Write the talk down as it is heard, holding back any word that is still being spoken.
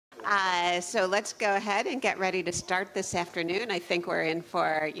So let's go ahead and get ready to start this afternoon. I think we're in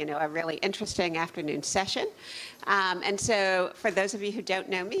for, a really interesting afternoon session. And so for those of you who don't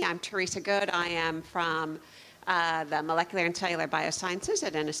know me, I'm Teresa Good. I am from the Molecular and Cellular Biosciences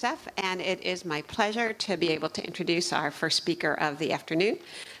at NSF, and it is my pleasure to be able to introduce our first speaker of the afternoon,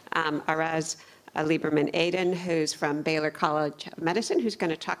 Erez Lieberman Aiden, who's from Baylor College of Medicine, who's going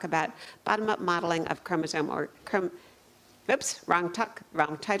to talk about bottom-up modeling of oops, wrong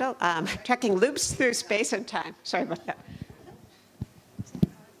title. Tracking loops through space and time. Sorry about that.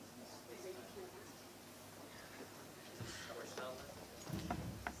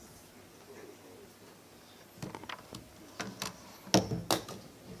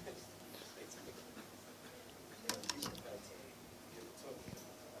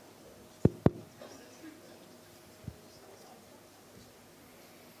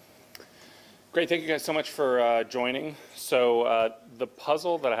 Great, thank you guys so much for joining. So the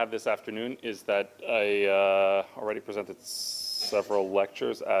puzzle that I have this afternoon is that I already presented several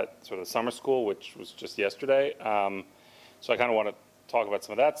lectures at sort of summer school, which was just yesterday. So I kind of want to talk about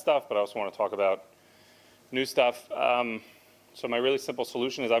some of that stuff, but I also want to talk about new stuff. So my really simple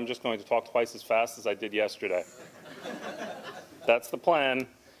solution is I'm just going to talk twice as fast as I did yesterday. That's the plan.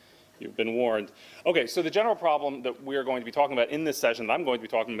 You've been warned. Okay, so the general problem that we're going to be talking about in this session, that I'm going to be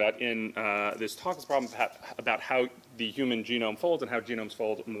talking about in this talk, is a problem about how the human genome folds and how genomes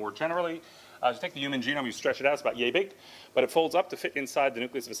fold more generally. You take the human genome, you stretch it out, it's about yay big, but it folds up to fit inside the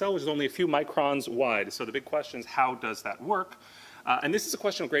nucleus of a cell, which is only a few microns wide. So the big question is, how does that work? And this is a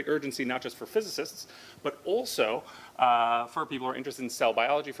question of great urgency, not just for physicists, but also for people who are interested in cell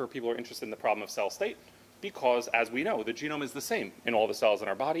biology, for people who are interested in the problem of cell state. Because, as we know, the genome is the same in all the cells in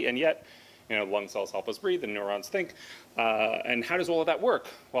our body, and yet, lung cells help us breathe, and neurons think. And how does all of that work?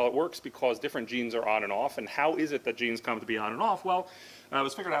 Well, it works because different genes are on and off. And how is it that genes come to be on and off? Well, it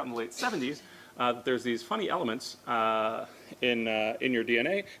was figured out in the late 70s that there's these funny elements in your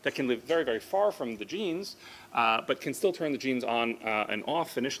DNA that can live very, very far from the genes, but can still turn the genes on and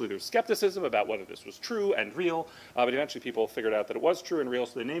off. Initially, there was skepticism about whether this was true and real, but eventually people figured out that it was true and real,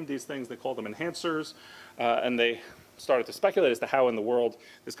 so they named these things. They called them enhancers, and they started to speculate as to how in the world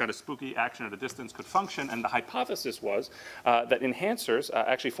this kind of spooky action at a distance could function. And the hypothesis was that enhancers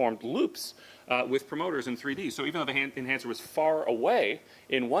actually formed loops with promoters in 3D. So even though the enhancer was far away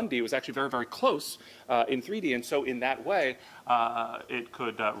in 1D, it was actually very, very close in 3D. And so in that way, it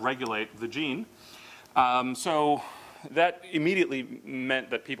could regulate the gene. So that immediately meant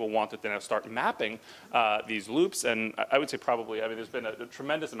that people wanted to now start mapping these loops. And I would say probably, there's been a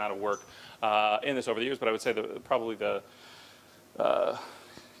tremendous amount of work in this over the years, but I would say that probably the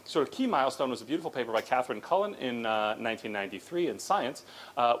sort of key milestone was a beautiful paper by Catherine Cullen in 1993 in Science,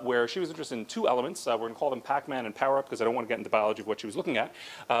 where she was interested in two elements. We're going to call them Pac-Man and Power-Up because I don't want to get into biology of what she was looking at.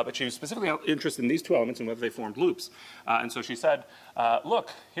 But she was specifically interested in these two elements and whether they formed loops. And so she said,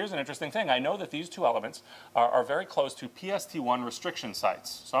 look, here's an interesting thing. I know that these two elements are very close to PST1 restriction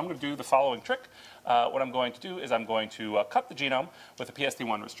sites. So I'm going to do the following trick. What I'm going to do is I'm going to cut the genome with a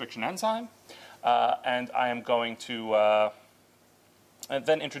PST1 restriction enzyme. And I am going to and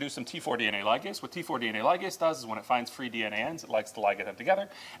then introduce some T4 DNA ligase. What T4 DNA ligase does is when it finds free DNA ends, it likes to ligate them together.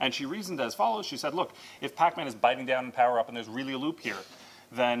 And she reasoned as follows. She said, look, if Pac-Man is biting down and Power Up and there's really a loop here,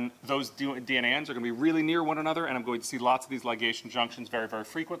 then those DNA ends are going to be really near one another, and I'm going to see lots of these ligation junctions very, very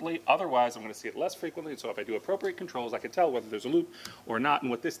frequently. Otherwise, I'm going to see it less frequently. So if I do appropriate controls, I can tell whether there's a loop or not.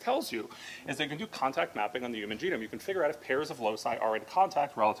 And what this tells you is that you can do contact mapping on the human genome. You can figure out if pairs of loci are in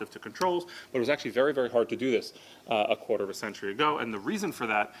contact relative to controls, but it was actually very, very hard to do this a quarter of a century ago. And the reason for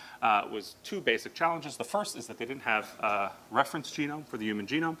that was two basic challenges. The first is that they didn't have a reference genome for the human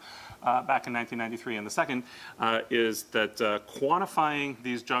genome back in 1993. And the second is that quantifying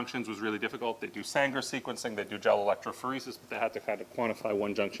these junctions was really difficult. They do Sanger sequencing, they do gel electrophoresis, but they had to kind of quantify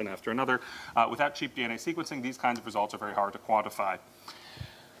one junction after another. Without cheap DNA sequencing, these kinds of results are very hard to quantify.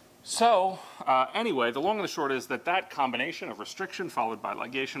 So anyway, the long and the short is that that combination of restriction followed by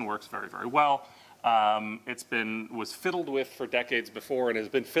ligation works very, very well. Was fiddled with for decades before and has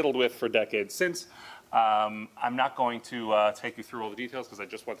been fiddled with for decades since. I'm not going to take you through all the details because I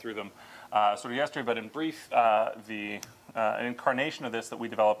just went through them sort of yesterday, but in brief, an incarnation of this that we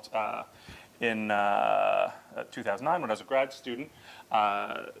developed in 2009 when I was a grad student.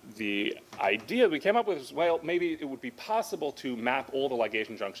 The idea we came up with was, well, maybe it would be possible to map all the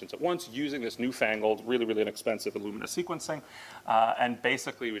ligation junctions at once using this newfangled, really, really inexpensive Illumina sequencing. And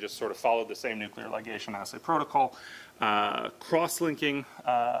basically, we just sort of followed the same nuclear ligation assay protocol, cross-linking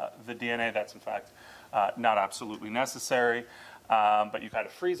the DNA. That's, in fact, not absolutely necessary. But you kind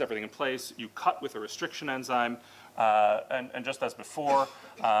of freeze everything in place. You cut with a restriction enzyme And just as before,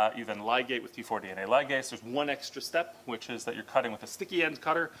 you then ligate with T4DNA ligase. There's one extra step, which is that you're cutting with a sticky end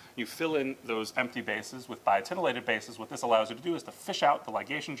cutter. You fill in those empty bases with biatynylated bases. What this allows you to do is to fish out the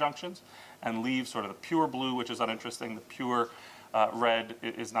ligation junctions and leave sort of the pure blue, which is uninteresting. The pure red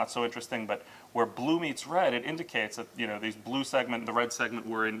is not so interesting, but where blue meets red, it indicates that these blue segment and the red segment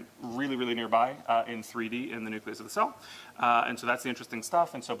were in really, really nearby in 3D in the nucleus of the cell. And so that's the interesting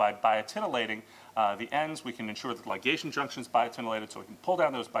stuff. And so by biatynylating the ends, we can ensure that the ligation junction is biatynylated, so we can pull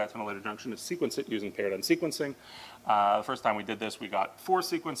down those biatynylated junctions and sequence it using paired end sequencing. The first time we did this, we got 4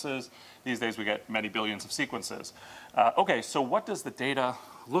 sequences. These days, we get many billions of sequences. Okay, so what does the data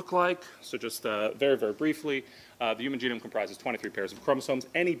look like? So just very, very briefly, the human genome comprises 23 pairs of chromosomes.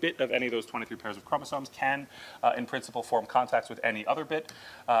 Any bit of any of those 23 pairs of chromosomes can, in principle, form contacts with any other bit.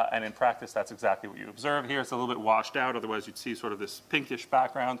 And in practice, that's exactly what you observe here. It's a little bit washed out. Otherwise, you'd see sort of this pinkish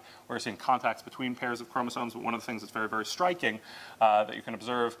background where you're seeing contacts between pairs of chromosomes. But one of the things that's very, very striking that you can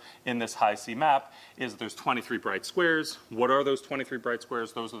observe in this high-C map is that there's 23 bright squares. What are those 23 bright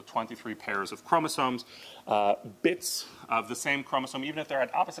squares? Those are the 23 pairs of chromosomes. Bits of the same chromosome, even if they're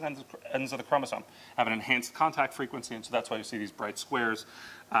at opposite ends of the chromosome, have an enhanced contact frequency, and so that's why you see these bright squares.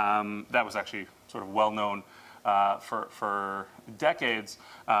 That was actually sort of well known for decades,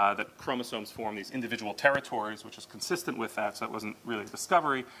 that chromosomes form these individual territories, which is consistent with that, so it wasn't really a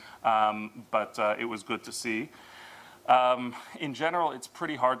discovery, but it was good to see. In general, it's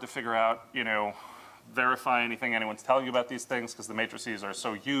pretty hard to figure out, verify anything anyone's telling you about these things because the matrices are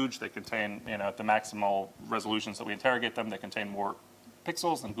so huge. They contain, at the maximal resolutions that we interrogate them, they contain more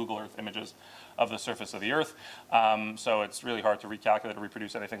pixels than Google Earth images of the surface of the Earth. So it's really hard to recalculate or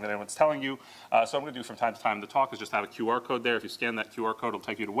reproduce anything that anyone's telling you. So what I'm going to do from time to time in the talk is just have a QR code there. If you scan that QR code, it'll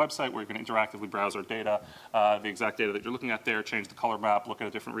take you to a website where you can interactively browse our data, the exact data that you're looking at there, change the color map, look at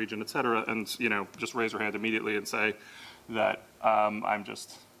a different region, et cetera, and just raise your hand immediately and say that I'm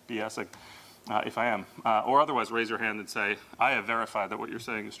just BSing. If I am, or otherwise raise your hand and say, I have verified that what you're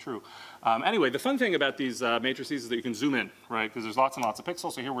saying is true. Anyway, the fun thing about these matrices is that you can zoom in, right? Because there's lots and lots of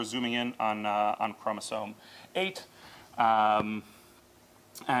pixels. So here we're zooming in on chromosome 8.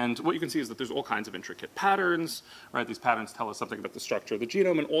 And what you can see is that there's all kinds of intricate patterns, right? These patterns tell us something about the structure of the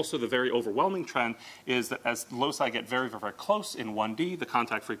genome, and also the very overwhelming trend is that as loci get very, very, very close in 1D, the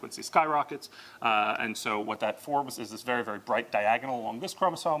contact frequency skyrockets. And so what that forms is this very, very bright diagonal along this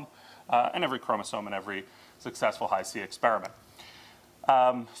chromosome, and every chromosome in every successful high-C experiment.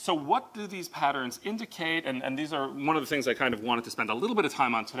 So what do these patterns indicate? And these are one of the things I kind of wanted to spend a little bit of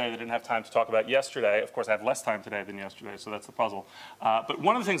time on today that I didn't have time to talk about yesterday. Of course, I have less time today than yesterday, so that's the puzzle. But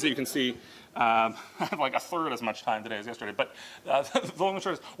one of the things that you can see, I have like a third as much time today as yesterday, but the long and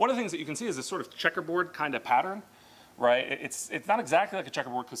short is, one of the things that you can see is this sort of checkerboard kind of pattern. Right? It's not exactly like a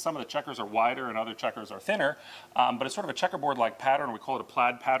checkerboard because some of the checkers are wider and other checkers are thinner, but it's sort of a checkerboard-like pattern. We call it a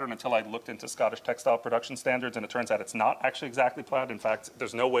plaid pattern until I looked into Scottish textile production standards, and it turns out it's not actually exactly plaid. In fact,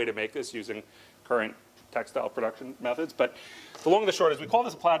 there's no way to make this using current textile production methods. But the long and the short is we call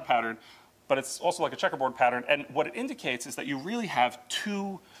this a plaid pattern, but it's also like a checkerboard pattern. And what it indicates is that you really have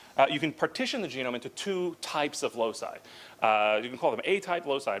two, you can partition the genome into 2 types of loci. You can call them A-type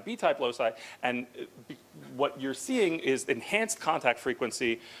loci and B-type loci, and what you're seeing is enhanced contact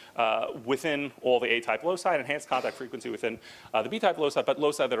frequency within all the A-type loci and enhanced contact frequency within the B-type loci, but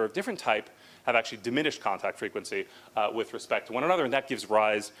loci that are of different type have actually diminished contact frequency with respect to one another, and that gives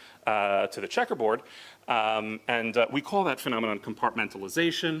rise to the checkerboard. We call that phenomenon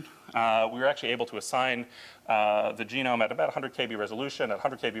compartmentalization. We were actually able to assign the genome at about 100 kb resolution, at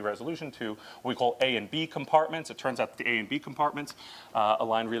 100 kb resolution to what we call A and B compartments. It turns out that the A and B compartments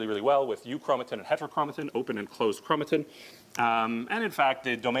align really, really well with euchromatin and heterochromatin, open and closed chromatin. And in fact,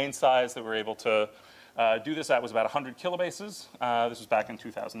 the domain size that we're able to do this at was about 100 kilobases. This was back in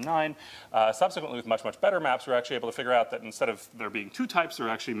 2009. Subsequently, with much, much better maps, we were actually able to figure out that instead of there being 2 types, there are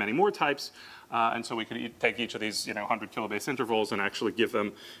actually many more types. And so we could take each of these 100 kilobase intervals and actually give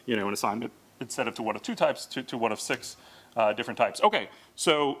them an assignment instead of to one of 2 types to one of 6 different types. Okay,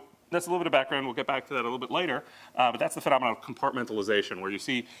 so that's a little bit of background. We'll get back to that a little bit later. But that's the phenomenon of compartmentalization, where you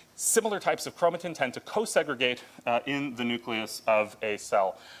see similar types of chromatin tend to co-segregate in the nucleus of a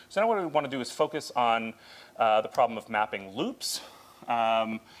cell. So now what we want to do is focus on the problem of mapping loops.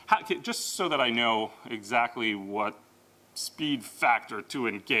 Just so that I know exactly what speed factor to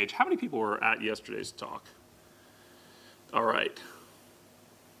engage. How many people were at yesterday's talk? All right.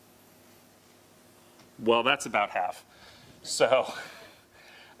 Well, that's about half. So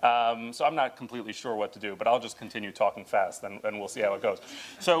So I'm not completely sure what to do, but I'll just continue talking fast, and we'll see how it goes.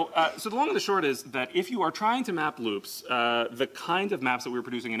 So the long and the short is that if you are trying to map loops, the kind of maps that we were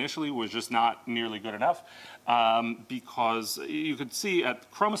producing initially was just not nearly good enough, because you could see at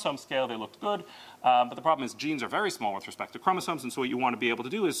chromosome scale they looked good, but the problem is genes are very small with respect to chromosomes, and so what you want to be able to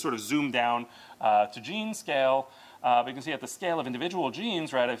do is sort of zoom down to gene scale. But you can see at the scale of individual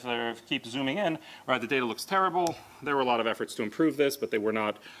genes, right, if they keep zooming in, right, the data looks terrible. There were a lot of efforts to improve this, but they were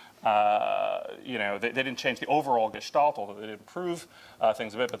not, you know, they didn't change the overall gestalt, although they did improve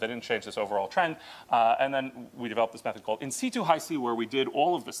things a bit, but they didn't change this overall trend. And then we developed this method called in situ Hi-C, where we did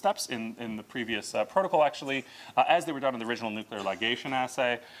all of the steps in the previous protocol, actually, as they were done in the original nuclear ligation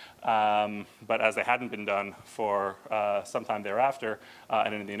assay, but as they hadn't been done for some time thereafter,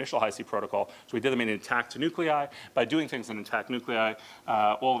 and in the initial Hi-C protocol. So we did them in intact nuclei. By doing things in intact nuclei,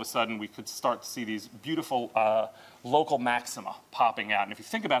 all of a sudden we could start to see these beautiful local maxima popping out. And if you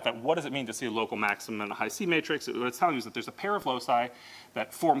think about that, what does it mean to see a local maximum in a Hi-C matrix? What it's telling you is that there's a pair of loci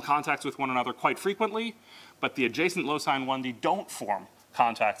that form contacts with one another quite frequently, but the adjacent loci in 1D don't form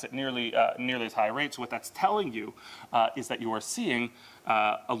contacts at nearly as high a rate. So what that's telling you is that you are seeing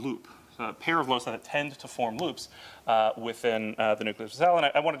a loop, a pair of loci that tend to form loops within the nucleus of the cell.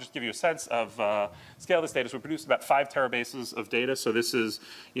 And I want to just give you a sense of scale of this data. So we produced about 5 terabases of data. So this is,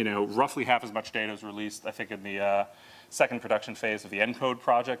 you know, roughly half as much data as released, I think, in the second production phase of the ENCODE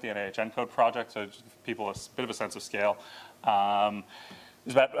project, the NIH ENCODE project. So just give people a bit of a sense of scale.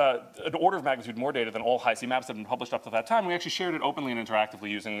 There's about an order of magnitude more data than all Hi-C maps that have been published up to that time. We actually shared it openly and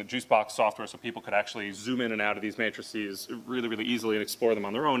interactively using the Juicebox software, so people could actually zoom in and out of these matrices really, really easily and explore them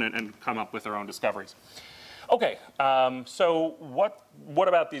on their own and come up with their own discoveries. Okay, so what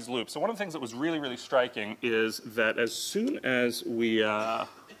about these loops? So one of the things that was really, really striking is that as soon as we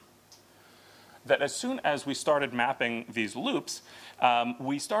started mapping these loops,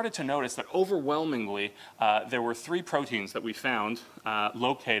 we started to notice that overwhelmingly there were 3 proteins that we found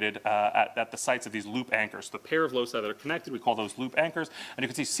located at the sites of these loop anchors. The pair of loci that are connected, we call those loop anchors. And you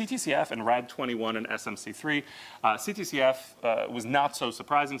can see CTCF and RAD21 and SMC3. CTCF was not so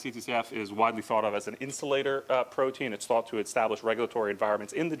surprising. CTCF is widely thought of as an insulator protein. It's thought to establish regulatory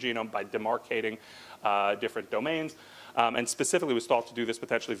environments in the genome by demarcating different domains. And specifically was thought to do this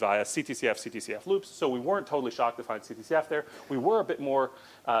potentially via CTCF loops. So we weren't totally shocked to find CTCF there. We were a bit more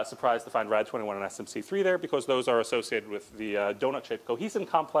surprised to find RAD21 and SMC3 there, because those are associated with the donut-shaped cohesin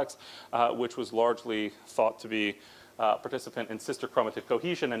complex, which was largely thought to be a participant in sister chromatin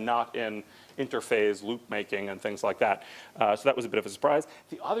cohesion and not in interphase loop making and things like that. So that was a bit of a surprise.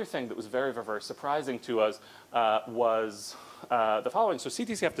 The other thing that was very, very, very surprising to us was the following. So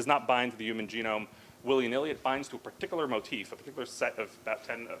CTCF does not bind to the human genome willy-nilly. It binds to a particular motif, a particular set of about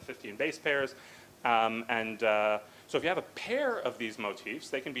 10 or 15 base pairs. So if you have a pair of these motifs,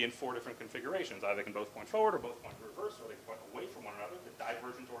 they can be in 4 different configurations. Either they can both point forward or both point reverse, or they can point away from one another, the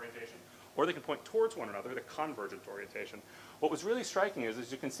divergent orientation, or they can point towards one another, the convergent orientation. What was really striking is,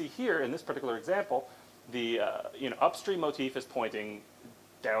 as you can see here in this particular example, the upstream motif is pointing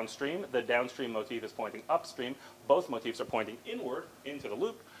downstream, the downstream motif is pointing upstream. Both motifs are pointing inward into the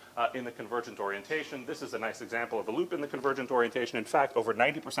loop. In the convergent orientation. This is a nice example of a loop in the convergent orientation. In fact, over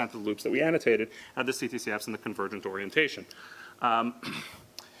 90% of the loops that we annotated had the CTCFs in the convergent orientation.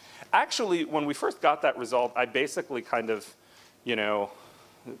 Actually, when we first got that result, I basically kind of, you know,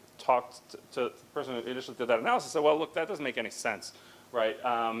 talked to the person who initially did that analysis. Said, well, look, that doesn't make any sense, right?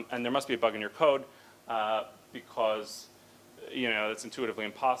 And there must be a bug in your code because, you know, it's intuitively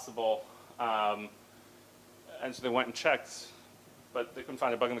impossible. And so they went and checked, but they couldn't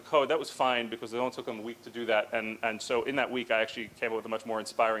find a bug in the code. That was fine because it only took them a week to do that. And so in that week, I actually came up with a much more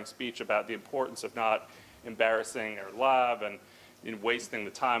inspiring speech about the importance of not embarrassing your lab and wasting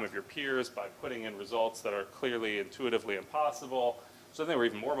the time of your peers by putting in results that are clearly intuitively impossible. So they were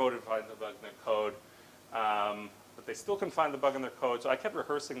even more motivated to find the bug in their code. But they still couldn't find the bug in their code. So I kept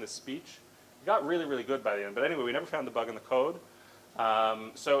rehearsing this speech. It got really, really good by the end. But anyway, we never found the bug in the code.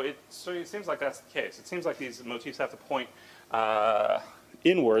 So it seems like that's the case. It seems like these motifs have to point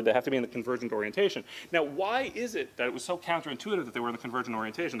inward. They have to be in the convergent orientation. Now, why is it that it was so counterintuitive that they were in the convergent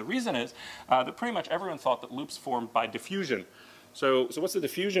orientation? The reason is that pretty much everyone thought that loops formed by diffusion. So what's the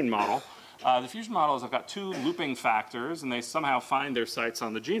diffusion model? The diffusion model is I've got 2 looping factors, and they somehow find their sites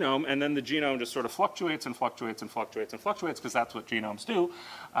on the genome, and then the genome just sort of fluctuates and fluctuates and fluctuates and fluctuates, because that's what genomes do.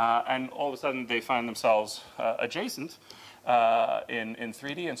 And all of a sudden, they find themselves adjacent in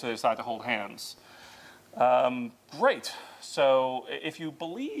 3D, and so they decide to hold hands. Great. So if you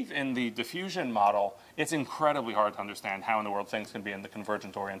believe in the diffusion model, it's incredibly hard to understand how in the world things can be in the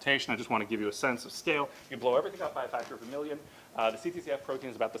convergent orientation. I just want to give you a sense of scale. You blow everything up by a factor of 1,000,000. The CTCF protein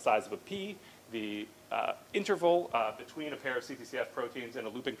is about the size of a pea. The interval between a pair of CTCF proteins in a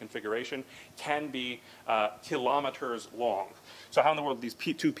looping configuration can be kilometers long. So how in the world do these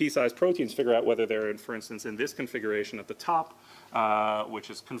two pea-sized proteins figure out whether they're, for instance, in this configuration at the top, which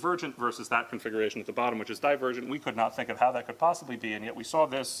is convergent, versus that configuration at the bottom, which is divergent? We could not think of how that could possibly be, and yet we saw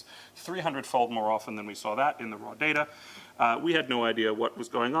this 300-fold more often than we saw that in the raw data. We had no idea what was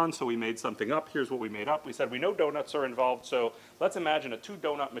going on, so we made something up. Here's what we made up. We said we know donuts are involved, so let's imagine a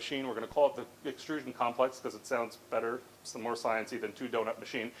two-donut machine. We're going to call it the extrusion complex because it sounds better, some more sciencey than two-donut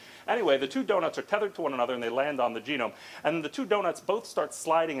machine. Anyway, the two donuts are tethered to one another and they land on the genome. And the two donuts both start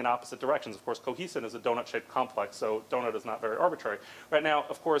sliding in opposite directions. Of course, cohesin is a donut-shaped complex, so donut is not very arbitrary. Right now,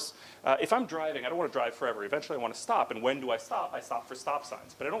 of course, if I'm driving, I don't want to drive forever. Eventually, I want to stop. And when do I stop? I stop for stop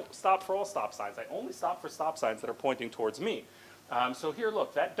signs. But I don't stop for all stop signs. I only stop for stop signs that are pointing towards me. So here,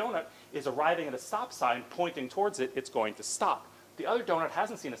 look, that donut is arriving at a stop sign pointing towards it. It's going to stop. The other donut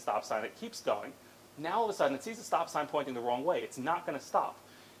hasn't seen a stop sign. It keeps going. Now, all of a sudden, it sees a stop sign pointing the wrong way. It's not going to stop.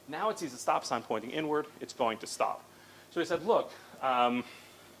 Now it sees a stop sign pointing inward. It's going to stop. So he said, look,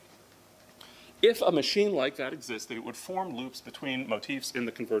 if a machine like that existed, it would form loops between motifs in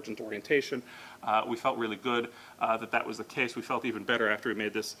the convergent orientation. We felt really good that that was the case. We felt even better after we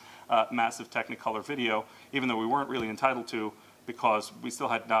made this massive Technicolor video, even though we weren't really entitled to, because we still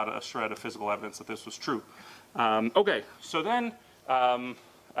had not a shred of physical evidence that this was true. Okay, so then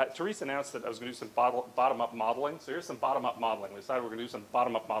Therese announced that I was going to do some bottom-up modeling. So here's some bottom-up modeling. We decided we're going to do some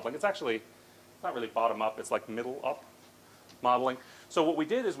bottom-up modeling. It's not really bottom-up. It's like middle-up modeling. So what we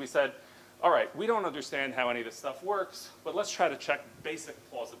did is we said, all right, we don't understand how any of this stuff works, but let's try to check basic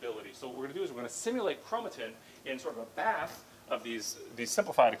plausibility. So what we're going to do is we're going to simulate chromatin in sort of a bath of these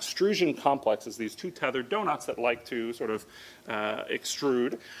simplified extrusion complexes, these two tethered donuts that like to sort of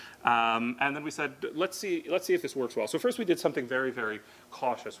extrude. And then we said, let's see if this works well. So first we did something very, very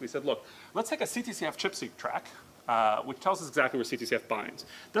cautious. We said, look, let's take a CTCF chip-seq track, which tells us exactly where CTCF binds.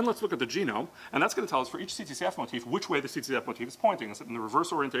 Then let's look at the genome, and that's going to tell us for each CTCF motif which way the CTCF motif is pointing. Is it in the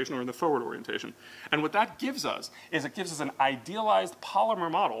reverse orientation or in the forward orientation? And what that gives us is it gives us an idealized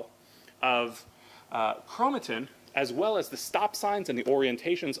polymer model of chromatin, as well as the stop signs and the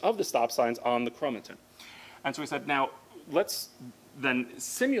orientations of the stop signs on the chromatin. And so we said, now let's then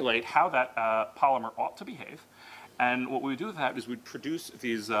simulate how that polymer ought to behave. And what we would do with that is we'd produce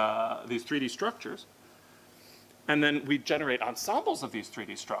these 3D structures, and then we'd generate ensembles of these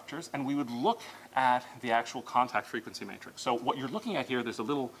 3D structures, and we would look at the actual contact frequency matrix. So what you're looking at here, there's a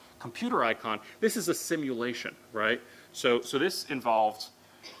little computer icon. This is a simulation, right? So this involved,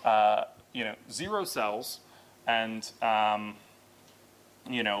 0 cells, and no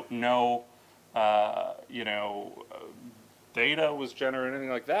data was generated, anything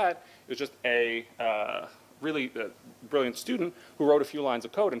like that. It was just a really brilliant student who wrote a few lines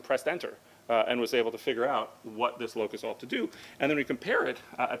of code and pressed enter and was able to figure out what this locus ought to do. And then we compare it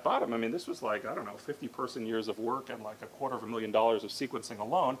at bottom. I mean, this was like, I don't know, 50 person years of work and like $250,000 of sequencing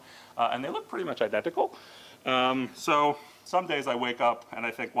alone. And they look pretty much identical. So some days I wake up and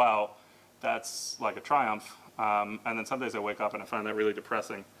I think, wow, that's like a triumph. And then some days I wake up and I find that really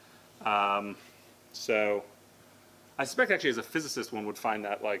depressing. So I suspect actually as a physicist one would find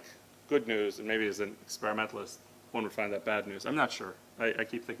that like good news, and maybe as an experimentalist one would find that bad news. I'm not sure. I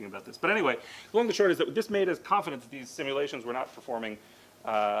keep thinking about this. But anyway, long and short is that this made us confident that these simulations were not performing,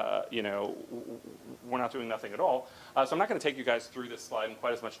 we're not doing nothing at all. So I'm not going to take you guys through this slide in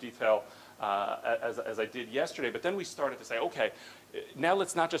quite as much detail as I did yesterday. But then we started to say, okay, now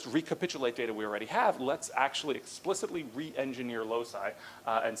let's not just recapitulate data we already have. Let's actually explicitly re-engineer loci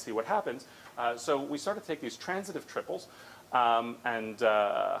and see what happens. So we started to take these transitive triples.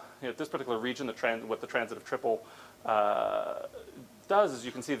 This particular region, what the transitive triple does is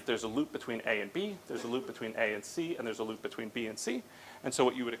you can see that there's a loop between A and B, there's a loop between A and C, and there's a loop between B and C. And so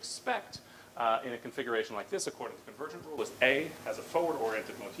what you would expect in a configuration like this, according to the convergent rule, is A has a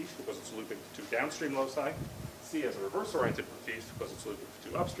forward-oriented motif because it's looping to downstream loci, C has a reverse-oriented motif because it's looping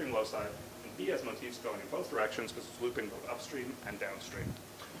to upstream loci, and B has motifs going in both directions because it's looping both upstream and downstream.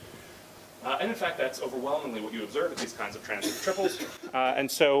 And in fact, that's overwhelmingly what you observe at these kinds of transitive triples. And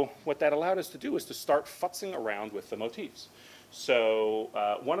so what that allowed us to do is to start futzing around with the motifs. So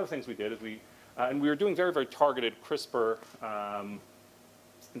one of the things we did is and we were doing very, very targeted CRISPR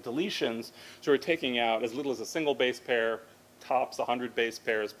deletions. So we're taking out as little as a single base pair, tops 100 base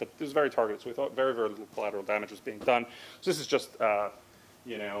pairs, but this was very targeted. So we thought very, very little collateral damage was being done. So this is just,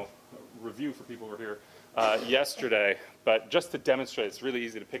 review for people who were here yesterday. But just to demonstrate, it's really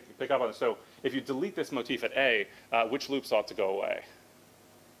easy to pick up on it. So if you delete this motif at A, which loops ought to go away?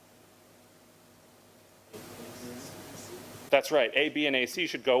 That's right. A, B, and AC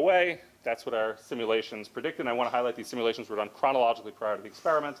should go away. That's what our simulations predicted. And I want to highlight these simulations were done chronologically prior to the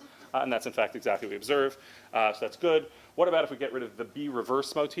experiment, and that's in fact exactly what we observe. So that's good. What about if we get rid of the B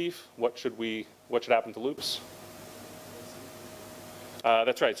reverse motif? What should happen to loops?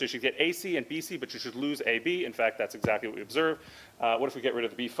 That's right. So you should get AC and BC, but you should lose AB. In fact, that's exactly what we observe. What if we get rid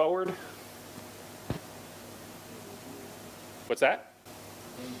of the B forward? What's that?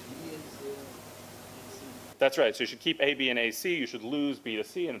 That's right. So you should keep A, B, and AC. You should lose B to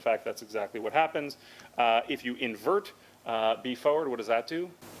C. And in fact, that's exactly what happens. If you invert B forward, what does that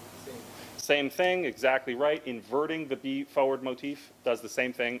do? Same thing. Exactly right. Inverting the B forward motif does the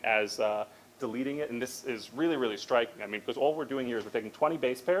same thing as deleting it. And this is really, really striking. I mean, because all we're doing here is we're taking 20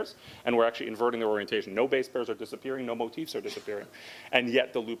 base pairs, and we're actually inverting their orientation. No base pairs are disappearing. No motifs are disappearing. And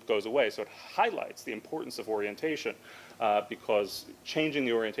yet the loop goes away. So it highlights the importance of orientation. Because changing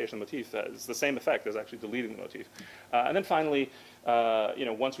the orientation of the motif is the same effect as actually deleting the motif. And then finally,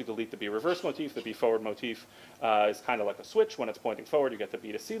 once we delete the B reverse motif, the B forward motif is kind of like a switch. When it's pointing forward, you get the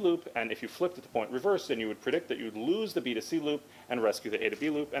B to C loop. And if you flipped it to point reverse, then you would predict that you would lose the B to C loop and rescue the A to B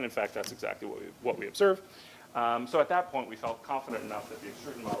loop. And in fact, that's exactly what we observe. So at that point, we felt confident enough that the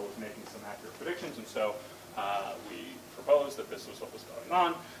extrusion model was making some accurate predictions. And so we proposed that this was what was going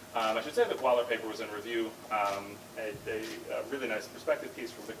on. I should say that while our paper was in review, a really nice perspective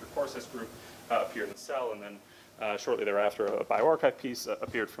piece from Victor Corses' group appeared in Cell, and then shortly thereafter a bioarchive piece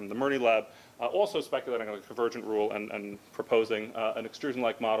appeared from the Murney lab, also speculating on the convergent rule and proposing an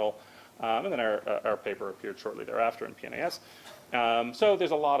extrusion-like model. And then our paper appeared shortly thereafter in PNAS. So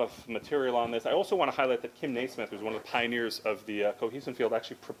there's a lot of material on this. I also want to highlight that Kim Naismith, who's one of the pioneers of the cohesin field,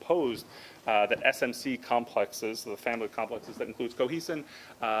 actually proposed that SMC complexes, the family of complexes that includes cohesin,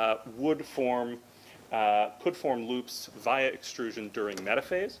 could form loops via extrusion during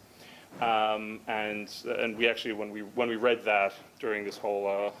metaphase. And we actually, when we read that during this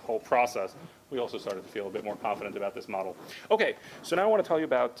whole process, we also started to feel a bit more confident about this model. Okay, so now I want to tell you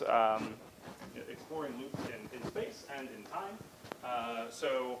about exploring loops in space and in time.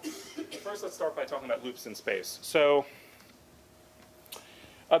 So first, let's start by talking about loops in space. So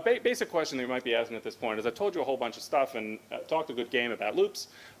a basic question that you might be asking at this point is, I told you a whole bunch of stuff and talked a good game about loops,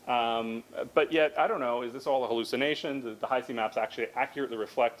 but yet, I don't know, is this all a hallucination? Do the high-C maps actually accurately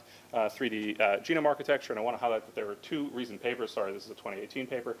reflect 3D genome architecture? And I want to highlight that there are two recent papers, sorry, this is a 2018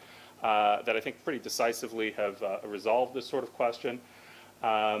 paper, that I think pretty decisively have resolved this sort of question.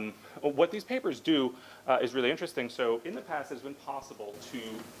 What these papers do is really interesting. So in the past, it has been possible to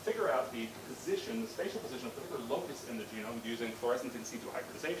figure out the position, the spatial position of a particular locus in the genome using fluorescence in situ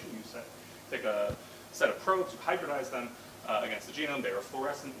hybridization. You take a set of probes, you hybridize them against the genome. They are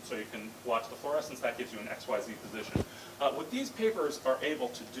fluorescent, so you can watch the fluorescence. That gives you an XYZ position. What these papers are able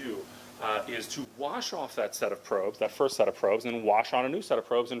to do is to wash off that set of probes, that first set of probes, and then wash on a new set of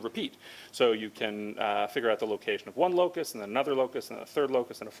probes and repeat. So you can figure out the location of one locus, and then another locus, and then a third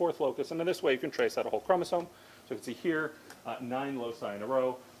locus, and a fourth locus. And in this way, you can trace out a whole chromosome. So you can see here, 9 loci in a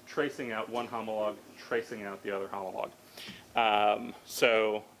row, tracing out one homolog, tracing out the other homolog.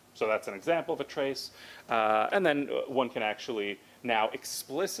 So that's an example of a trace. And then one can actually now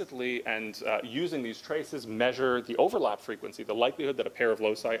explicitly and using these traces measure the overlap frequency, the likelihood that a pair of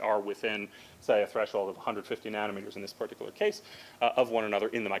loci are within, say, a threshold of 150 nanometers in this particular case of one another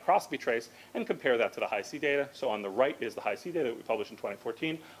in the microscopy trace, and compare that to the high-C data. So on the right is the high-C data that we published in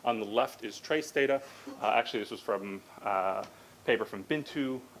 2014. On the left is trace data. Actually, this was from a paper from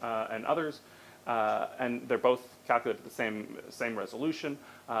Bintu and others. And they're both calculated at the same resolution.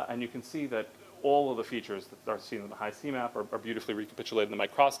 And you can see that all of the features that are seen in the high-C map are beautifully recapitulated in the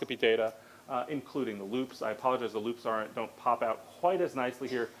microscopy data, including the loops. I apologize, the loops don't pop out quite as nicely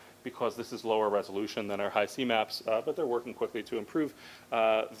here because this is lower resolution than our high-C maps, but they're working quickly to improve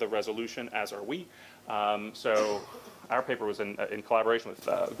the resolution, as are we. So our paper was in collaboration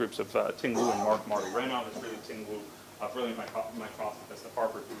with groups of Ting Wu and Marty Raymond. It's really Ting Wu, a brilliant microscopist at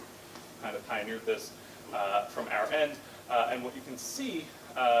Harvard, who kind of pioneered this from our end. And what you can see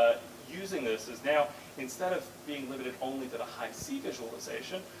using this is now, instead of being limited only to the high-C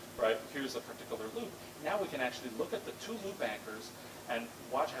visualization, right, here's a particular loop, now we can actually look at the two loop anchors and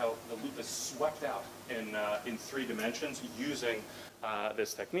watch how the loop is swept out in 3 dimensions using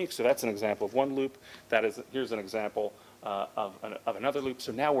this technique. So that's an example of one loop. Here's an example of another loop.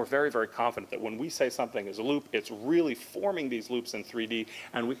 So now we're very, very confident that when we say something is a loop, it's really forming these loops in 3D,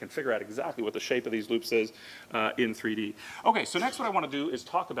 and we can figure out exactly what the shape of these loops is in 3D. Okay, so next what I want to do is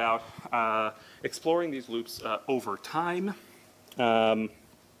talk about exploring these loops over time.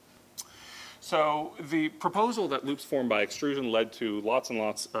 So the proposal that loops formed by extrusion led to lots and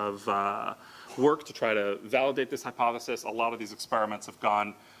lots of work to try to validate this hypothesis. A lot of these experiments have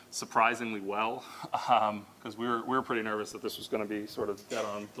gone surprisingly well, because we were pretty nervous that this was going to be sort of dead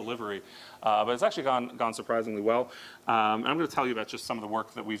on delivery. But it's actually gone surprisingly well. And I'm going to tell you about just some of the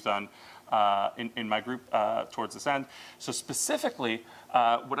work that we've done in my group towards this end. So specifically,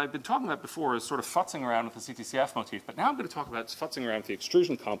 what I've been talking about before is sort of futzing around with the CTCF motif, but now I'm going to talk about futzing around with the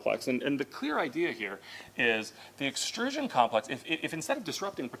extrusion complex. And the clear idea here is the extrusion complex, if instead of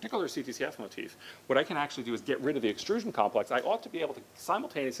disrupting a particular CTCF motif, what I can actually do is get rid of the extrusion complex, I ought to be able to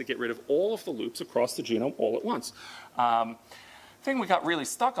simultaneously get rid of all of the loops across the genome all at once. Thing we got really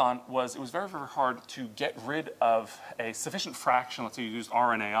stuck on was it was very, very hard to get rid of a sufficient fraction. Let's say you used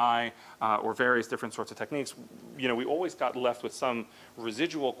RNAi or various different sorts of techniques. You know, we always got left with some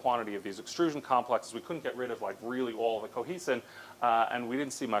residual quantity of these extrusion complexes. We couldn't get rid of like really all of the cohesin, and we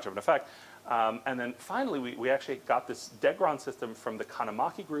didn't see much of an effect. And then finally, we actually got this Degron system from the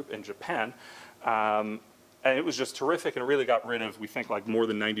Kanamaki group in Japan. And it was just terrific, and it really got rid of, we think, like more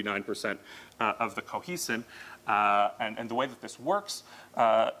than 99% of the cohesin. And the way that this works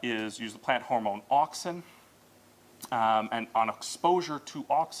is use the plant hormone auxin. And on exposure to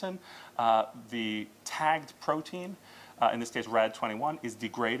auxin, the tagged protein, in this case RAD21, is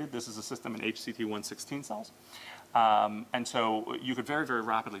degraded. This is a system in HCT116 cells. And so you could very, very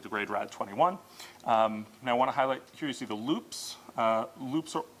rapidly degrade RAD21. Now I want to highlight, here you see the loops.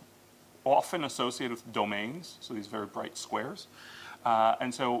 Loops are often associated with domains, so these very bright squares.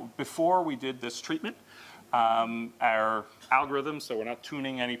 And so before we did this treatment, our algorithms, so we're not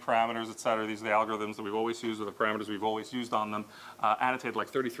tuning any parameters, et cetera, these are the algorithms that we've always used, or the parameters we've always used on them, annotated like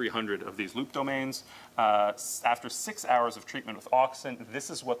 3,300 of these loop domains. After 6 hours of treatment with auxin,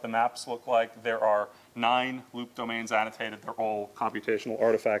 this is what the maps look like. There are 9 loop domains annotated. They're all computational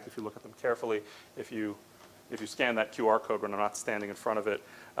artifact if you look at them carefully. If you scan that QR code when I'm not standing in front of it,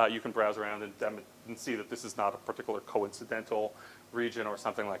 you can browse around and see that this is not a particular coincidental region or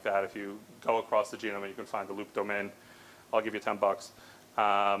something like that. If you go across the genome and you can find the loop domain, I'll give you $10.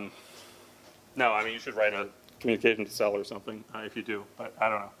 No, I mean, you should write a communication to sell or something if you do, but I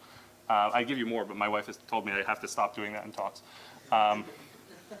don't know. I give you more, but my wife has told me I have to stop doing that in talks.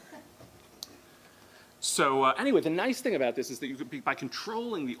 So anyway, the nice thing about this is that you could by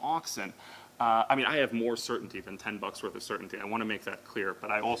controlling the auxin, I mean, I have more certainty than $10 worth of certainty. I want to make that clear,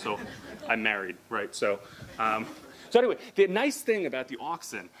 but I'm married, right? So anyway, the nice thing about the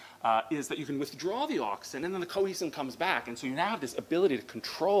auxin is that you can withdraw the auxin and then the cohesin comes back. And so you now have this ability to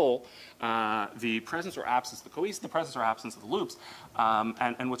control the presence or absence of the cohesin, the presence or absence of the loops.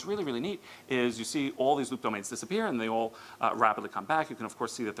 And what's really, really neat is you see all these loop domains disappear and they all rapidly come back. You can, of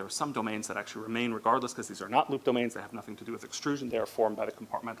course, see that there are some domains that actually remain regardless because these are not loop domains. They have nothing to do with extrusion. They are formed by the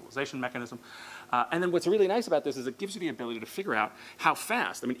compartmentalization mechanism. And then what's really nice about this is it gives you the ability to figure out how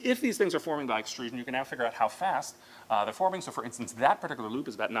fast. I mean, if these things are forming by extrusion, you can now figure out how fast they're forming. So for instance, that particular loop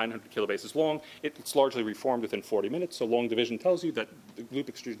is about 900 kilobases long. It's largely reformed within 40 minutes. So long division tells you that the loop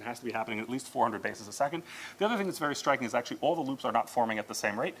extrusion has to be happening at least 400 bases a second. The other thing that's very striking is actually all the loops are not forming at the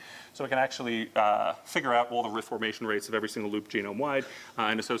same rate. So we can actually figure out all the reformation rates of every single loop genome-wide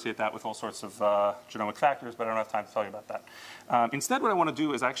and associate that with all sorts of genomic factors, but I don't have time to tell you about that. Instead, what I want to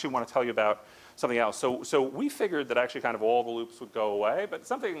do is actually want to tell you about something else. So we figured that actually kind of all the loops would go away, but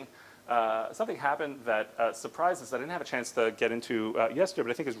something happened that surprised us that I didn't have a chance to get into yesterday,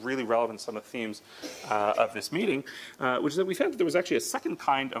 but I think is really relevant to some of the themes of this meeting, which is that we found that there was actually a second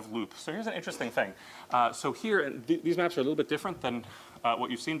kind of loop. So here's an interesting thing. So here, and these maps are a little bit different than what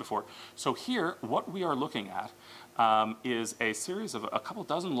you've seen before. So here, what we are looking at is a series of a couple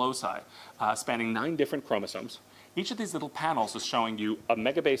dozen loci spanning 9 different chromosomes. Each of these little panels is showing you a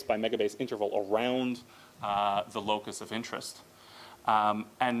megabase by megabase interval around the locus of interest.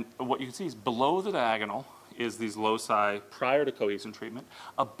 And what you can see is below the diagonal is these loci prior to cohesin treatment.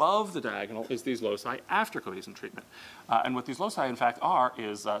 Above the diagonal is these loci after cohesin treatment. And what these loci, in fact, are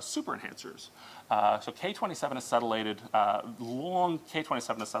is super enhancers. So K27 acetylated, long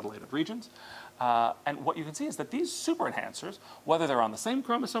K27 acetylated regions. And what you can see is that these super enhancers, whether they're on the same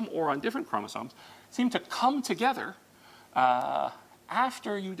chromosome or on different chromosomes, seem to come together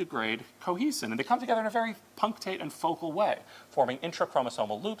after you degrade cohesin. And they come together in a very punctate and focal way, forming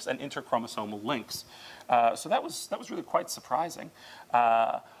intrachromosomal loops and interchromosomal links. So that was really quite surprising.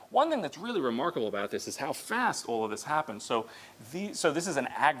 One thing that's really remarkable about this is how fast all of this happens. So this is an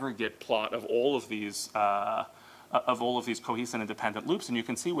aggregate plot of all of these cohesin-independent loops, and you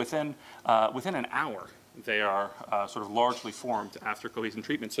can see within an hour they are sort of largely formed after cohesin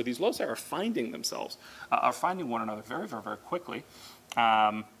treatment. So these loci are finding themselves, are finding one another very, very, very quickly.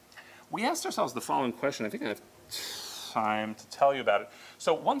 We asked ourselves the following question. I think I have time to tell you about it.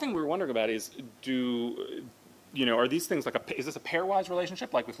 So one thing we were wondering about is, are these things like is this a pairwise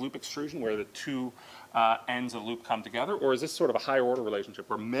relationship, like with loop extrusion, where the two ends of the loop come together, or is this sort of a higher order relationship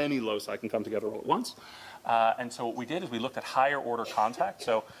where many loci can come together all at once? And so what we did is we looked at higher order contact.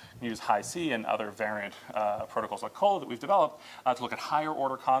 So we use Hi-C and other variant protocols like COLA that we've developed to look at higher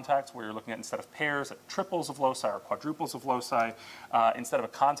order contacts, where you're looking at, instead of pairs, at triples of loci or quadruples of loci. Instead of a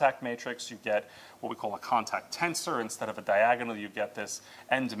contact matrix, you get what we call a contact tensor. Instead of a diagonal, you get this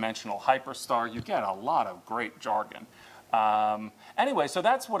n-dimensional hyperstar. You get a lot of great jargon. Anyway, so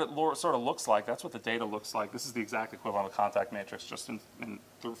that's what it sort of looks like. That's what the data looks like. This is the exact equivalent of contact matrix, just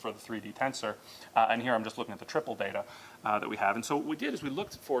for the 3D tensor. And here I'm just looking at the triple data that we have. And so what we did is we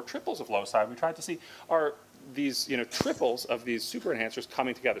looked for triples of loci. We tried to see, are these triples of these super enhancers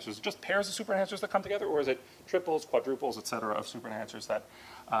coming together? So is it just pairs of super enhancers that come together, or is it triples, quadruples, et cetera, of super enhancers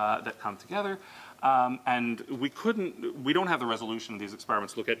that come together? And we don't have the resolution of these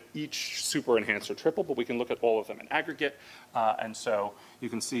experiments to look at each super enhancer triple, but we can look at all of them in aggregate. And so you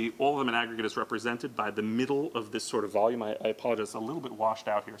can see all of them in aggregate is represented by the middle of this sort of volume. I apologize, it's a little bit washed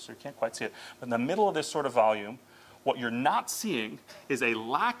out here, so you can't quite see it. But in the middle of this sort of volume, what you're not seeing is a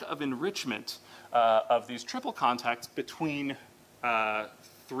lack of enrichment of these triple contacts between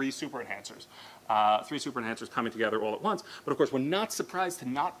three super enhancers. Three super enhancers coming together all at once. But of course, we're not surprised to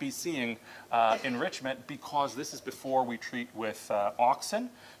not be seeing enrichment, because this is before we treat with auxin.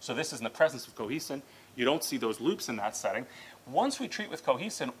 So this is in the presence of cohesin. You don't see those loops in that setting. Once we treat with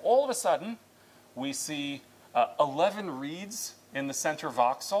cohesin, all of a sudden, we see 11 reads in the center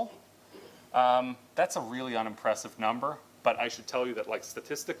voxel. That's a really unimpressive number, but I should tell you that, like,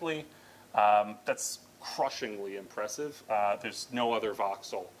 statistically, that's crushingly impressive. There's no other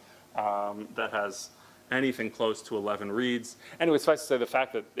voxel that has anything close to 11 reads. Anyway, suffice to say, the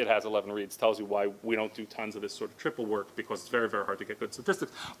fact that it has 11 reads tells you why we don't do tons of this sort of triple work, because it's very, very hard to get good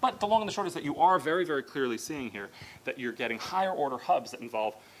statistics. But the long and the short is that you are very, very clearly seeing here that you're getting higher order hubs that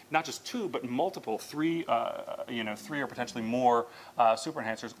involve not just two, but multiple, three or potentially more super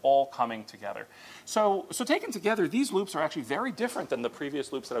enhancers all coming together. So taken together, these loops are actually very different than the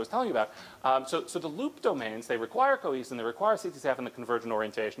previous loops that I was telling you about. So the loop domains, they require cohesin, they require CTCF and the convergent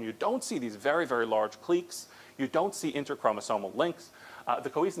orientation. You don't see these very, very large cliques. You don't see interchromosomal links. The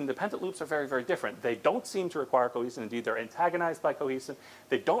cohesin-dependent loops are very, very different. They don't seem to require cohesin. Indeed, they're antagonized by cohesin.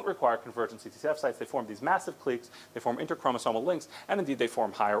 They don't require convergent CTCF sites. They form these massive cliques. They form interchromosomal links. And indeed, they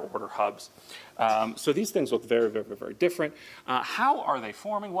form higher-order hubs. So these things look very, very, very different. How are they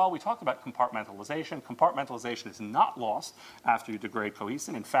forming? Well, we talked about compartmentalization. Compartmentalization is not lost after you degrade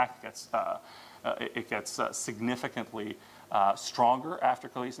cohesin. In fact, it gets significantly stronger after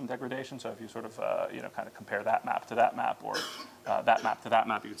cohesin degradation. So if you sort of, kind of compare that map to that map, or that map to that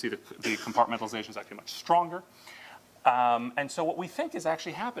map, you can see the compartmentalization is actually much stronger. And so what we think is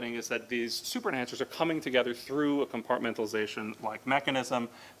actually happening is that these super enhancers are coming together through a compartmentalization-like mechanism,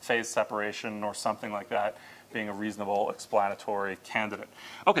 phase separation, or something like that, being a reasonable explanatory candidate.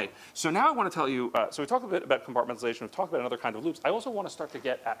 Okay, so now I want to tell you, so we talked a bit about compartmentalization, we've talked about another kind of loops. I also want to start to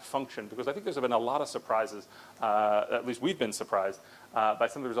get at function, because I think there's been a lot of surprises, at least we've been surprised by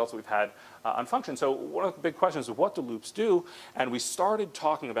some of the results that we've had on function. So one of the big questions is, what do loops do? And we started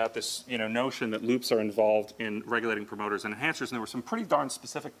talking about this notion that loops are involved in regulating promoters and enhancers, and there were some pretty darn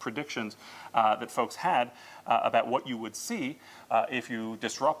specific predictions that folks had about what you would see if you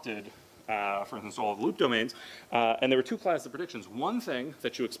disrupted for instance, all of the loop domains. And there were two classes of predictions. One thing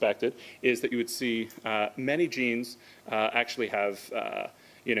that you expected is that you would see many genes actually have,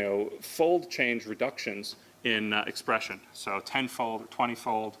 fold change reductions in expression. So 10-fold or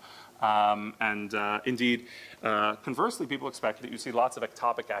 20-fold. Indeed, conversely, people expected that you see lots of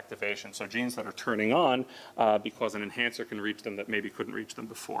ectopic activation. So genes that are turning on because an enhancer can reach them that maybe couldn't reach them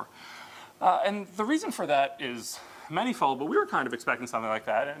before. And the reason for that is manyfold, but we were kind of expecting something like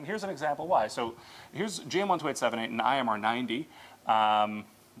that, and here's an example why. So here's GM12878 and IMR90.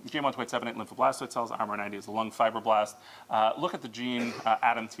 GM12878 lymphoblastoid cells, IMR90 is a lung fibroblast. Look at the gene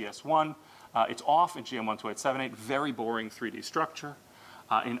ADAMTS1. It's off in GM12878, very boring 3D structure.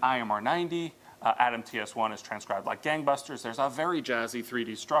 In IMR90, ADAMTS1 is transcribed like gangbusters. There's a very jazzy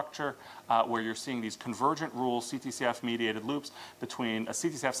 3D structure where you're seeing these convergent rule CTCF-mediated loops between a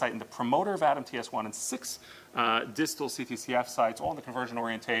CTCF site and the promoter of ADAMTS1 and 6 distal CTCF sites, all in the convergent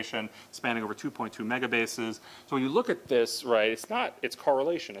orientation, spanning over 2.2 megabases. So when you look at this, right, it's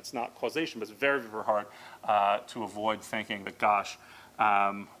correlation, it's not causation, but it's very, very hard to avoid thinking that, gosh,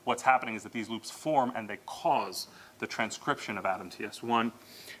 what's happening is that these loops form and they cause the transcription of ADAMTS1.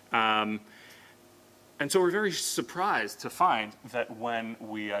 And so we're very surprised to find that when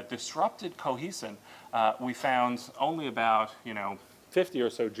we disrupted cohesin, we found only about 50 or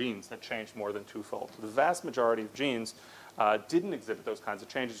so genes that changed more than twofold. The vast majority of genes didn't exhibit those kinds of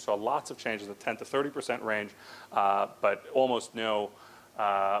changes. You saw lots of changes in the 10 to 30% range, but almost no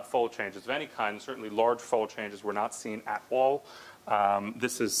fold changes of any kind. Certainly large fold changes were not seen at all.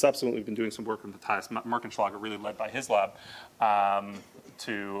 This has subsequently been doing some work with Matthias Merkenschlager, really led by his lab,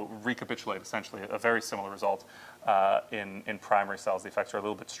 to recapitulate essentially a very similar result in primary cells. The effects are a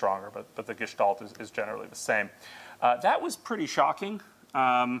little bit stronger, but the gestalt is generally the same. That was pretty shocking.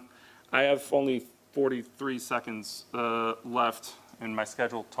 I have only 43 seconds left in my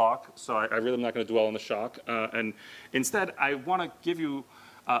scheduled talk, so I really am not going to dwell on the shock. And instead, I want to give you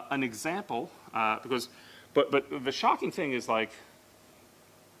an example, but the shocking thing is like,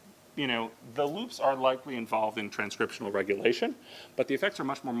 the loops are likely involved in transcriptional regulation, but the effects are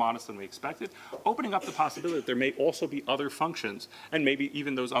much more modest than we expected, opening up the possibility that there may also be other functions, and maybe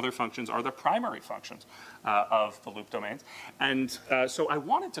even those other functions are the primary functions of the loop domains. And so I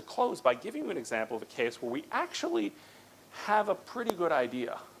wanted to close by giving you an example of a case where we actually have a pretty good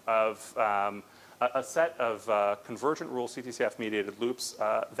idea of a set of convergent rule CTCF-mediated loops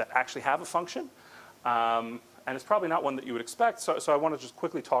that actually have a function. And it's probably not one that you would expect, so I want to just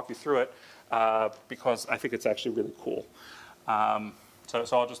quickly talk you through it because I think it's actually really cool.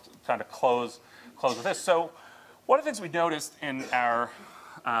 So I'll just kind of close with this. So one of the things we noticed in our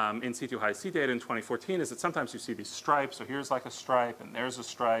in C2 high C data in 2014 is that sometimes you see these stripes. So here's like a stripe, and there's a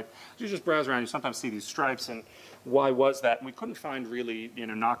stripe. You just browse around, you sometimes see these stripes, and why was that? And we couldn't find really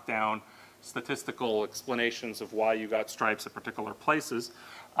knockdown statistical explanations of why you got stripes at particular places.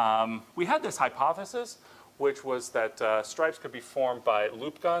 We had this hypothesis, which was that stripes could be formed by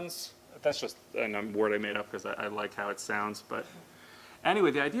loop guns. That's just a word I made up because I like how it sounds. But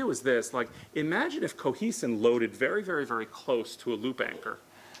anyway, the idea was this. Like, imagine if cohesin loaded very, very, very close to a loop anchor.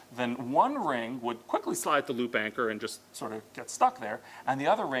 Then one ring would quickly slide the loop anchor and just sort of get stuck there, and the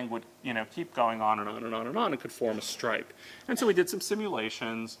other ring would keep going on and on and on and on and could form a stripe. And so we did some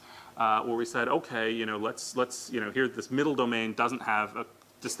simulations where we said, okay, let's here this middle domain doesn't have a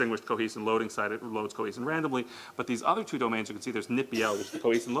distinguished cohesin loading site, it loads cohesin randomly, but these other two domains, you can see there's NIPBL, which is the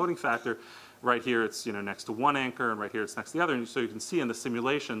cohesin loading factor. Right here it's next to one anchor, and right here it's next to the other, and so you can see in the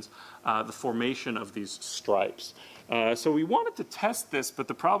simulations the formation of these stripes. So we wanted to test this, but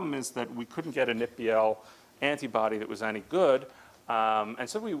the problem is that we couldn't get a NIPBL antibody that was any good, and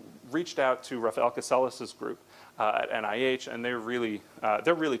so we reached out to Rafael Casellas' group at NIH, and they're really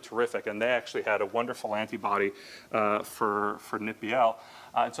terrific, and they actually had a wonderful antibody for NIPBL.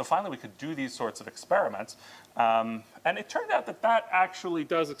 And so finally we could do these sorts of experiments. And it turned out that actually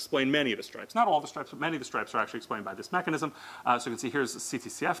does explain many of the stripes. Not all the stripes, but many of the stripes are actually explained by this mechanism. So you can see here's the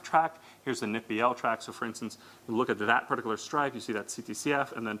CTCF track, here's the NIPBL track. So for instance, you look at that particular stripe, you see that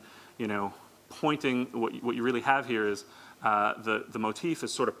CTCF, and then pointing, what you really have here is the motif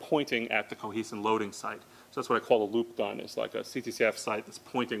is sort of pointing at the cohesin loading site. So that's what I call a loop gun. It's like a CTCF site that's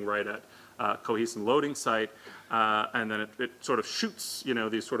pointing right at cohesin loading site, and then it sort of shoots,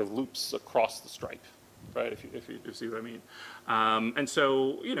 these sort of loops across the stripe, right? If you see what I mean. And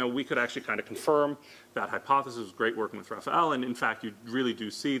so, we could actually kind of confirm that hypothesis. It was great working with Rafael, and in fact, you really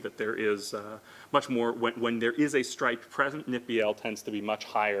do see that there is much more when there is a stripe present. NIPBL tends to be much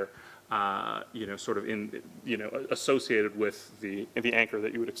higher. Sort of associated with the anchor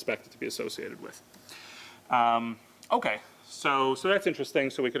that you would expect it to be associated with. Okay, so that's interesting.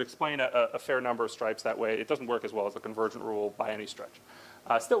 So we could explain a fair number of stripes that way. It doesn't work as well as the convergent rule by any stretch.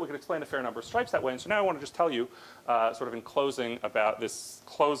 Still, we could explain a fair number of stripes that way. And so now I want to just tell you, sort of in closing, about this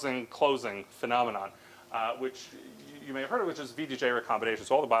closing phenomenon, which you may have heard of, which is VDJ recombination.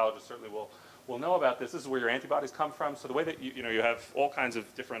 So all the biologists certainly will know about this. This is where your antibodies come from. So the way that you have all kinds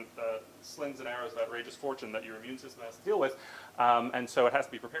of different slings and arrows of outrageous fortune that your immune system has to deal with, and so it has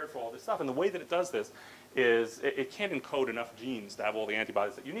to be prepared for all this stuff. And the way that it does this is it can't encode enough genes to have all the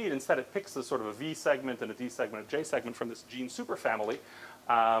antibodies that you need. Instead, it picks a sort of a V segment and a D segment, a J segment from this gene superfamily,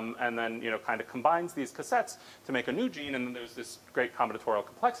 and then kind of combines these cassettes to make a new gene. And then there's this great combinatorial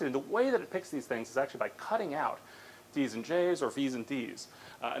complexity. And the way that it picks these things is actually by cutting out Ds and Js or Vs and Ds.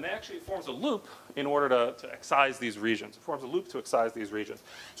 And it actually forms a loop in order to excise these regions. It forms a loop to excise these regions.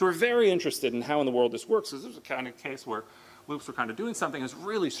 So we're very interested in how in the world this works. This is a kind of case where loops are kind of doing something. It's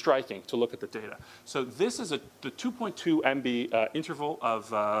really striking to look at the data. So this is the 2.2 MB interval of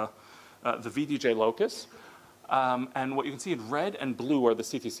the VDJ locus. And what you can see in red and blue are the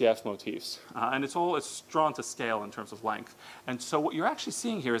CTCF motifs. And it's drawn to scale in terms of length. And so what you're actually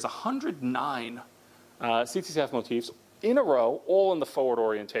seeing here is 109 CTCF motifs in a row, all in the forward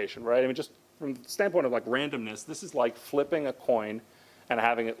orientation, right? I mean, just from the standpoint of like randomness, this is like flipping a coin and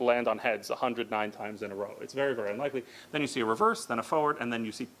having it land on heads 109 times in a row. It's very, very unlikely. Then you see a reverse, then a forward, and then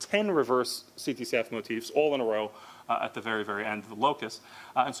you see 10 reverse CTCF motifs all in a row at the very, very end of the locus.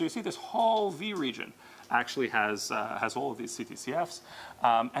 And so you see this whole V region actually has all of these CTCFs.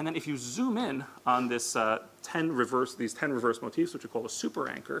 And then if you zoom in on this these 10 reverse motifs, which we call a super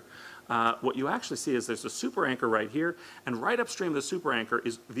anchor, what you actually see is there's a super anchor right here, and right upstream of the super anchor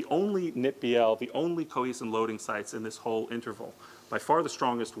is the only NIT-BL, the only cohesin loading sites in this whole interval. By far the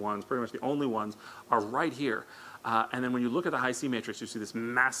strongest ones, pretty much the only ones, are right here. And then when you look at the high C matrix, you see this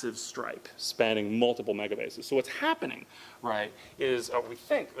massive stripe spanning multiple megabases. So what's happening, right, is we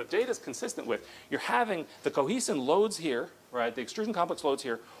think the data is consistent with, you're having the cohesin loads here, right, the extrusion complex loads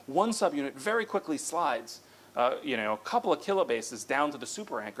here, one subunit very quickly slides, you know, a couple of kilobases down to the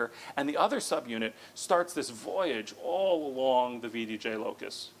super anchor, and the other subunit starts this voyage all along the VDJ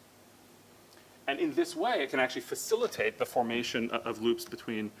locus. And in this way, it can actually facilitate the formation of loops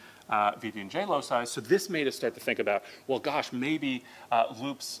between VD and J loci. So this made us start to think about, well, gosh, maybe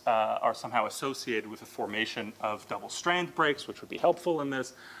loops are somehow associated with the formation of double-strand breaks, which would be helpful in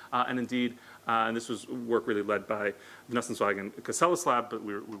this. And indeed, and this was work really led by Vnessensweig and Casella's lab, but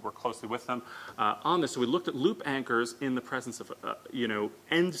we worked closely with them on this. So we looked at loop anchors in the presence of, you know,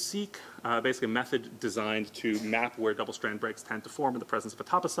 end-seek, basically a method designed to map where double-strand breaks tend to form in the presence of a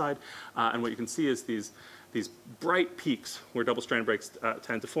topicide. And what you can see is these bright peaks where double-strand breaks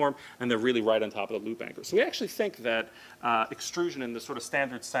tend to form, and they're really right on top of the loop anchor. So we actually think that extrusion in the sort of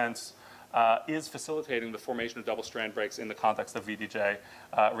standard sense is facilitating the formation of double-strand breaks in the context of VDJ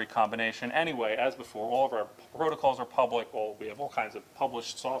recombination. Anyway, as before, all of our protocols are public. We have all kinds of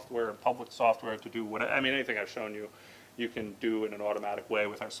published software and public software to do what, I mean, anything I've shown you, you can do in an automatic way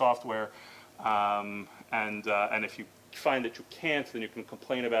with our software. And if you find that you can't, then you can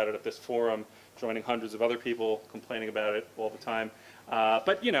complain about it at this forum, joining hundreds of other people complaining about it all the time.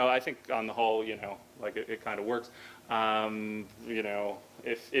 But, you know, I think on the whole, you know, like it kind of works. You know,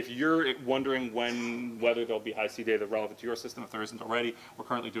 if you're wondering whether there'll be high C data relevant to your system, if there isn't already, we're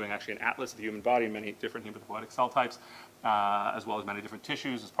currently doing actually an atlas of the human body, many different hematopoietic cell types, as well as many different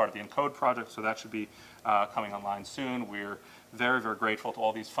tissues as part of the ENCODE project. So that should be coming online soon. We're very, very grateful to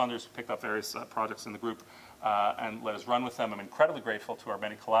all these funders who picked up various projects in the group and let us run with them. I'm incredibly grateful to our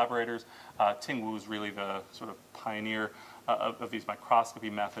many collaborators. Ting Wu is really the sort of pioneer of these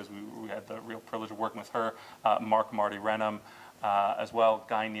microscopy methods. We had the real privilege of working with her. Marty Renham as well.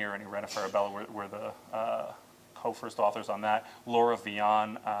 Guy Neer and Irena Farabella were the co-first authors on that. Laura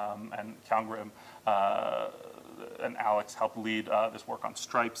Vian and Kyungrim and Alex helped lead this work on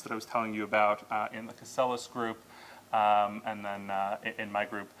stripes that I was telling you about in the Casellas group. And then in my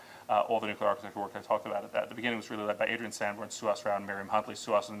group, all the nuclear architecture work I talked about at the beginning was really led by Adrian Sanborn, Suhas Rao, and Miriam Huntley.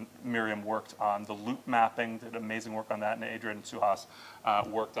 Suhas and Miriam worked on the loop mapping, did amazing work on that, and Adrian and Suhas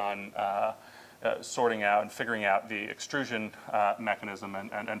worked on sorting out and figuring out the extrusion mechanism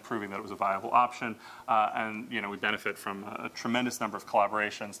and proving that it was a viable option. And you know, we benefit from a tremendous number of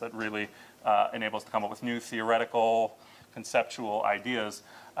collaborations that really enable us to come up with new theoretical, conceptual ideas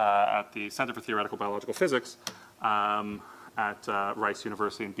at the Center for Theoretical Biological Physics at Rice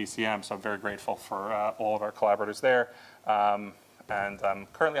University and BCM. So I'm very grateful for all of our collaborators there. And I'm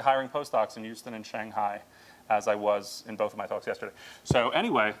currently hiring postdocs in Houston and Shanghai, as I was in both of my talks yesterday. So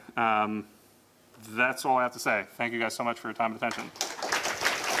anyway, that's all I have to say. Thank you guys so much for your time and attention.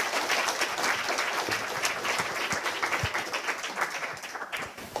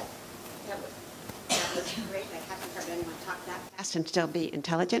 That was great. I haven't heard anyone talk that fast and still be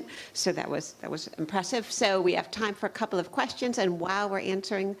intelligent. So that was impressive. So we have time for a couple of questions. And while we're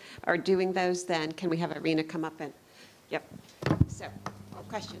answering or doing those, then can we have Irina come up and, yep. So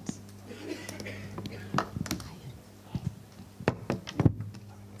questions.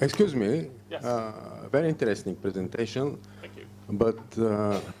 Excuse me. Yes. Very interesting presentation. Thank you. But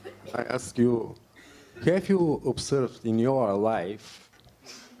I ask you, have you observed in your life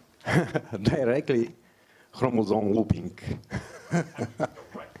directly chromosome looping?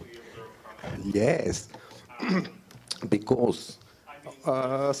 Yes, because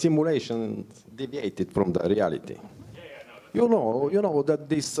simulation deviated from the reality. You know that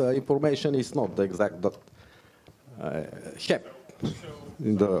this information is not exact. That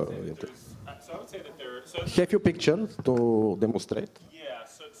in the. So I would say that there. Have you pictures to demonstrate? Yeah,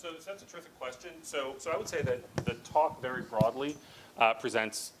 so that's a terrific question. So I would say that the talk very broadly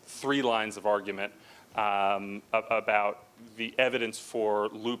presents three lines of argument about the evidence for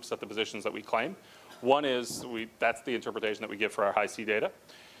loops at the positions that we claim. One is that's the interpretation that we give for our high C data.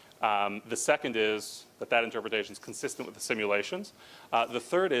 The second is that that interpretation is consistent with the simulations. The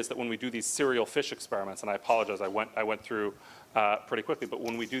third is that when we do these serial fish experiments, and I apologize, I went through pretty quickly, but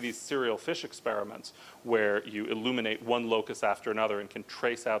when we do these serial fish experiments where you illuminate one locus after another and can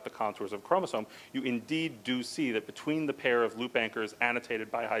trace out the contours of a chromosome, you indeed do see that between the pair of loop anchors annotated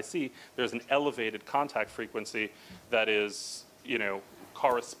by high C, there's an elevated contact frequency that is,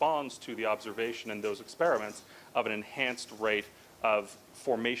 corresponds to the observation in those experiments of an enhanced rate of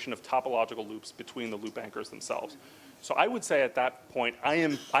formation of topological loops between the loop anchors themselves. So I would say at that point, I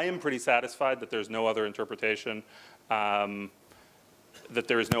am pretty satisfied that there's no other interpretation,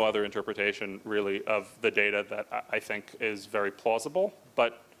 really of the data that I think is very plausible,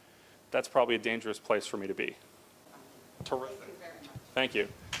 but that's probably a dangerous place for me to be. Terrific. Thank you very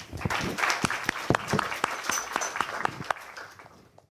much. Thank you.